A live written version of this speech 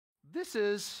This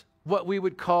is what we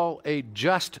would call a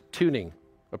just tuning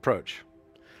approach.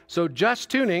 So just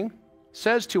tuning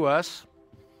says to us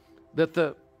that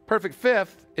the perfect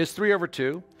fifth is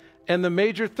 3/2 and the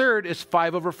major third is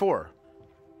 5/4.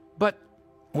 But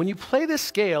when you play this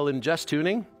scale in just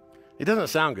tuning, it doesn't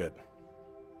sound good.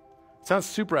 It sounds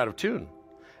super out of tune.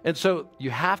 And so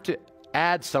you have to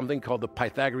add something called the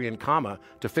Pythagorean comma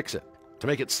to fix it, to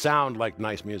make it sound like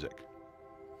nice music.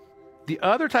 The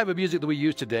other type of music that we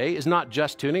use today is not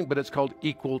just tuning, but it's called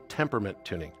equal temperament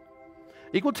tuning.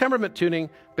 Equal temperament tuning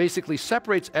basically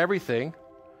separates everything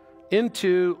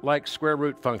into like square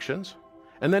root functions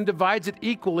and then divides it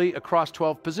equally across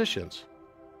 12 positions.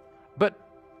 But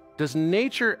does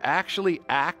nature actually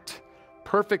act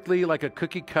perfectly like a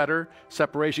cookie cutter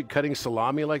separation cutting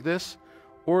salami like this?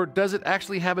 Or does it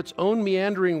actually have its own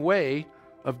meandering way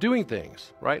of doing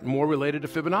things, right? More related to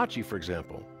Fibonacci, for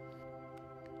example.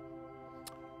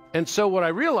 And so what I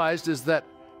realized is that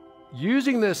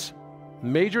using this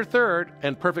major third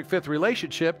and perfect fifth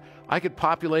relationship, I could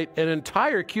populate an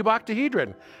entire cube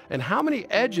octahedron. And how many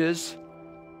edges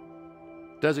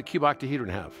does a cube octahedron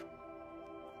have?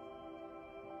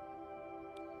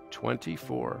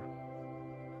 24.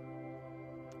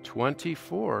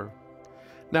 24.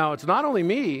 Now, it's not only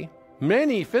me.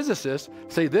 Many physicists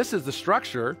say this is the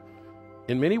structure,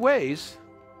 in many ways,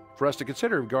 for us to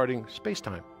consider regarding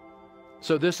space-time.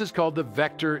 So this is called the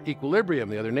vector equilibrium.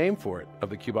 The other name for it,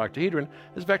 of the cube octahedron,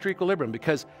 is vector equilibrium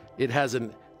because it has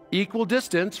an equal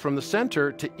distance from the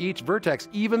center to each vertex,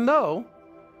 even though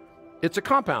it's a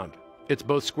compound. It's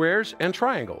both squares and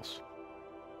triangles.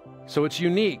 So it's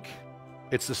unique.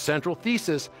 It's the central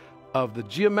thesis of the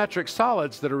geometric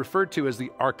solids that are referred to as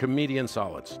the Archimedean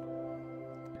solids.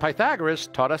 Pythagoras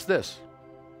taught us this.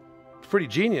 Pretty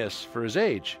genius for his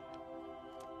age.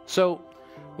 So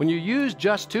when you use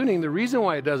just tuning, the reason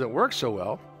why it doesn't work so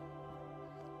well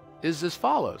is as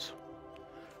follows.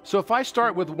 So if I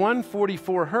start with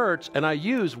 144 hertz and I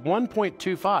use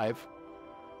 1.25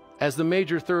 as the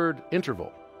major third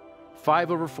interval,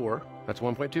 5/4, that's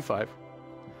 1.25,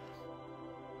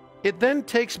 it then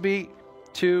takes me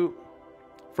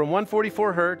from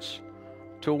 144 hertz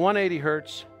to 180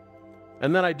 hertz,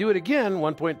 and then I do it again,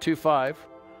 1.25,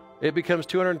 it becomes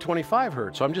 225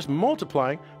 hertz. So I'm just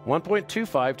multiplying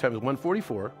 1.25 times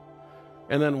 144,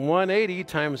 and then 180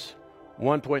 times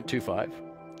 1.25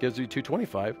 gives me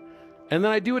 225, and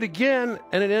then I do it again,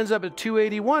 and it ends up at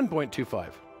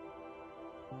 281.25.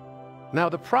 Now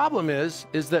the problem is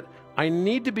that I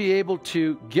need to be able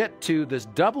to get to this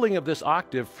doubling of this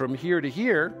octave from here to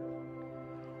here,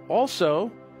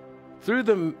 also through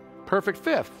the perfect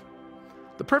fifth.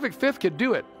 The perfect fifth could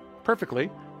do it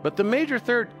perfectly, but the major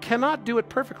third cannot do it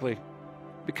perfectly,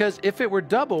 because if it were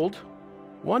doubled,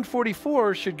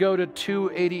 144 should go to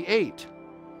 288.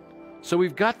 So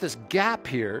we've got this gap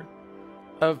here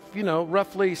of,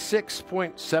 roughly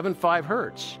 6.75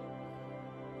 hertz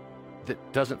that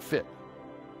doesn't fit.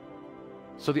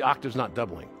 So the octave's not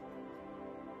doubling.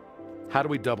 How do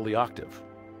we double the octave?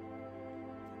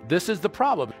 This is the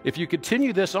problem. If you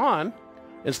continue this on,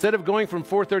 instead of going from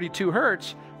 432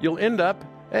 hertz, you'll end up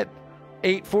at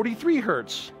 843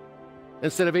 hertz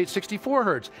instead of 864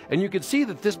 hertz. And you can see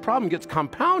that this problem gets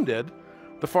compounded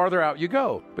the farther out you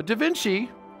go. But Da Vinci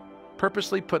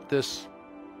purposely put this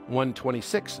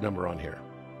 126 number on here.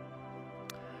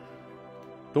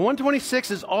 The 126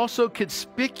 is also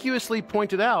conspicuously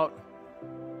pointed out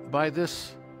by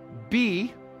this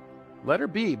B, letter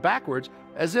B, backwards,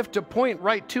 as if to point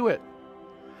right to it.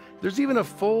 There's even a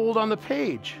fold on the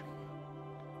page.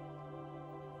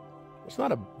 It's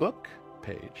not a book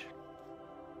page.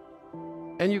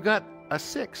 And you got a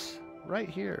 6 right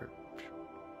here.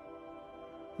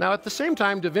 Now, at the same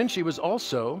time, Da Vinci was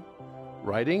also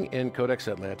writing in Codex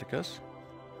Atlanticus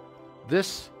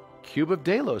this cube of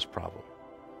Delos problem.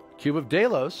 Cube of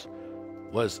Delos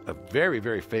was a very,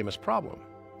 very famous problem.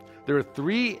 There are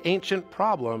 3 ancient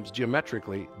problems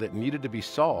geometrically that needed to be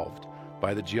solved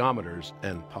by the geometers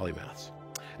and polymaths.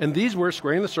 And these were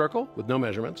squaring the circle with no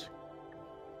measurements,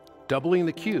 doubling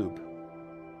the cube,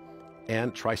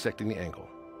 and trisecting the angle.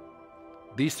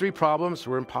 These 3 problems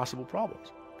were impossible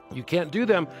problems. You can't do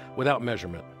them without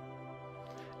measurement.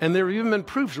 And there have even been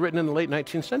proofs written in the late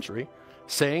 19th century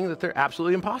saying that they're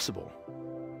absolutely impossible.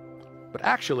 But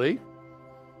actually,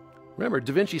 remember,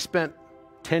 Da Vinci spent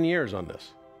 10 years on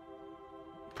this.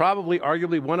 Probably,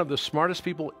 arguably, one of the smartest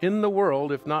people in the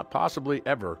world, if not possibly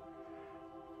ever.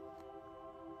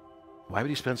 Why would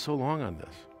he spend so long on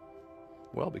this?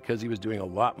 Well, because he was doing a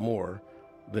lot more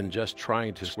than just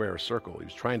trying to square a circle. He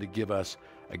was trying to give us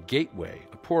a gateway,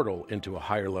 a portal into a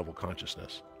higher level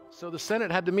consciousness. So the Senate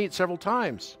had to meet several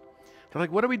times. They're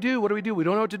like, what do we do? What do we do? We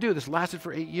don't know what to do. This lasted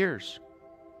for 8 years.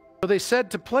 So they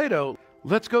said to Plato,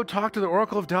 let's go talk to the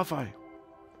Oracle of Delphi.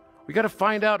 We got to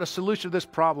find out a solution to this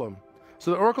problem.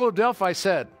 So the Oracle of Delphi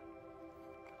said,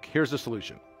 here's the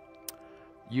solution.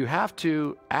 You have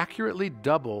to accurately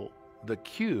double the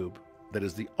cube that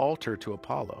is the altar to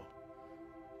Apollo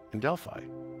in Delphi.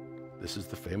 This is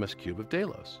the famous cube of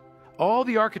Delos. All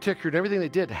the architecture and everything they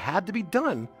did had to be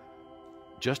done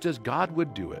just as God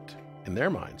would do it in their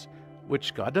minds,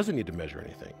 which God doesn't need to measure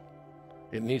anything.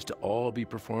 It needs to all be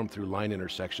performed through line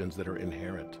intersections that are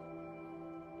inherent.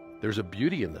 There's a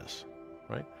beauty in this,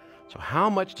 right? So how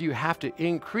much do you have to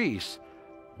increase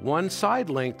one side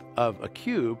length of a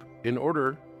cube in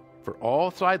order for all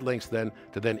side lengths then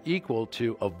to then equal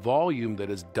to a volume that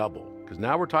is double? Because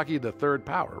now we're talking the third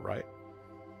power, right?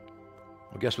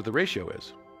 Well, guess what the ratio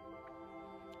is?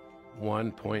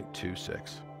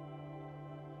 1.26.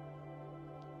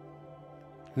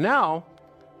 Now,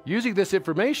 using this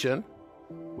information,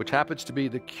 which happens to be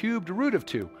the cubed root of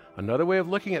 2, another way of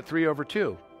looking at 3 over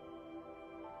 2.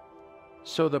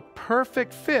 So the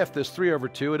perfect fifth is 3 over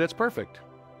 2, and it's perfect.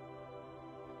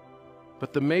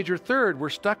 But the major third, we're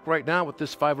stuck right now with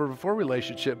this 5 over 4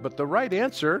 relationship, but the right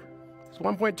answer is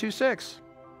 1.26.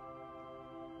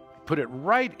 Put it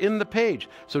right in the page.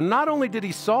 So not only did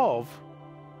he solve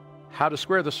how to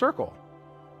square the circle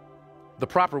the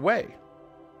proper way,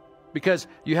 because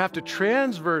you have to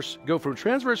go from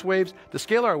transverse waves to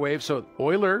scalar waves, so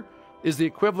Euler is the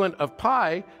equivalent of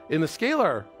pi in the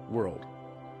scalar world.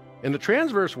 In the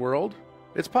transverse world,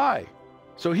 it's pi.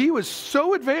 So he was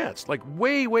so advanced, like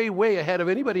way, way, way ahead of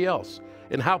anybody else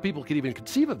in how people could even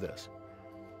conceive of this.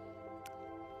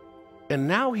 And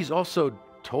now he's also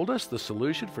told us the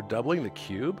solution for doubling the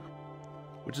cube,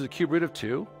 which is the cube root of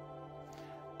 2.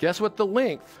 Guess what the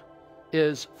length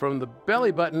is from the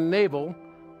belly button navel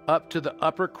up to the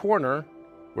upper corner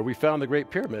where we found the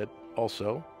Great Pyramid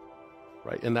also,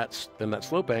 right? In that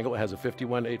slope angle, it has a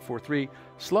 51.843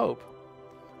 slope.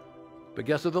 But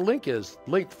guess what the length is?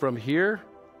 Length from here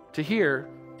to here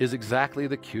is exactly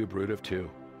the cube root of 2.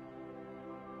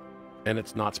 And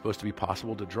it's not supposed to be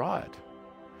possible to draw it.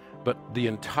 But the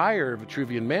entire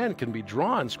Vitruvian Man can be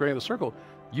drawn squaring the circle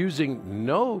using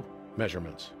no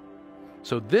measurements.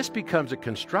 So this becomes a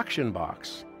construction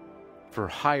box for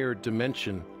higher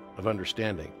dimension of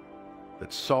understanding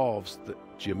that solves the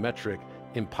geometric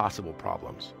impossible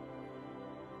problems.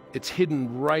 It's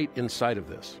hidden right inside of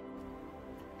this.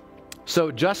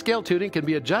 So just scale tuning can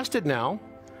be adjusted now,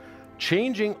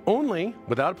 changing only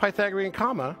without a Pythagorean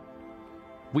comma.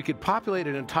 We could populate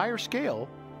an entire scale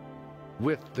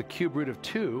with the cube root of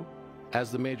 2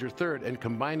 as the major third and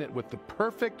combine it with the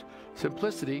perfect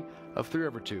simplicity of 3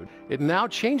 over 2. It now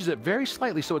changes it very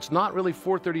slightly, so it's not really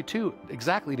 432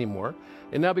 exactly anymore.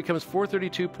 It now becomes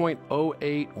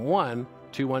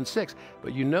 432.081216.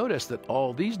 But you notice that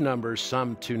all these numbers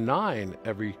sum to 9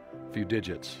 every few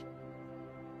digits.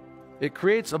 It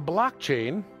creates a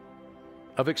blockchain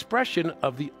of expression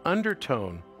of the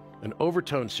undertone and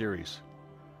overtone series.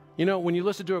 You know, when you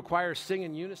listen to a choir sing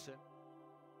in unison,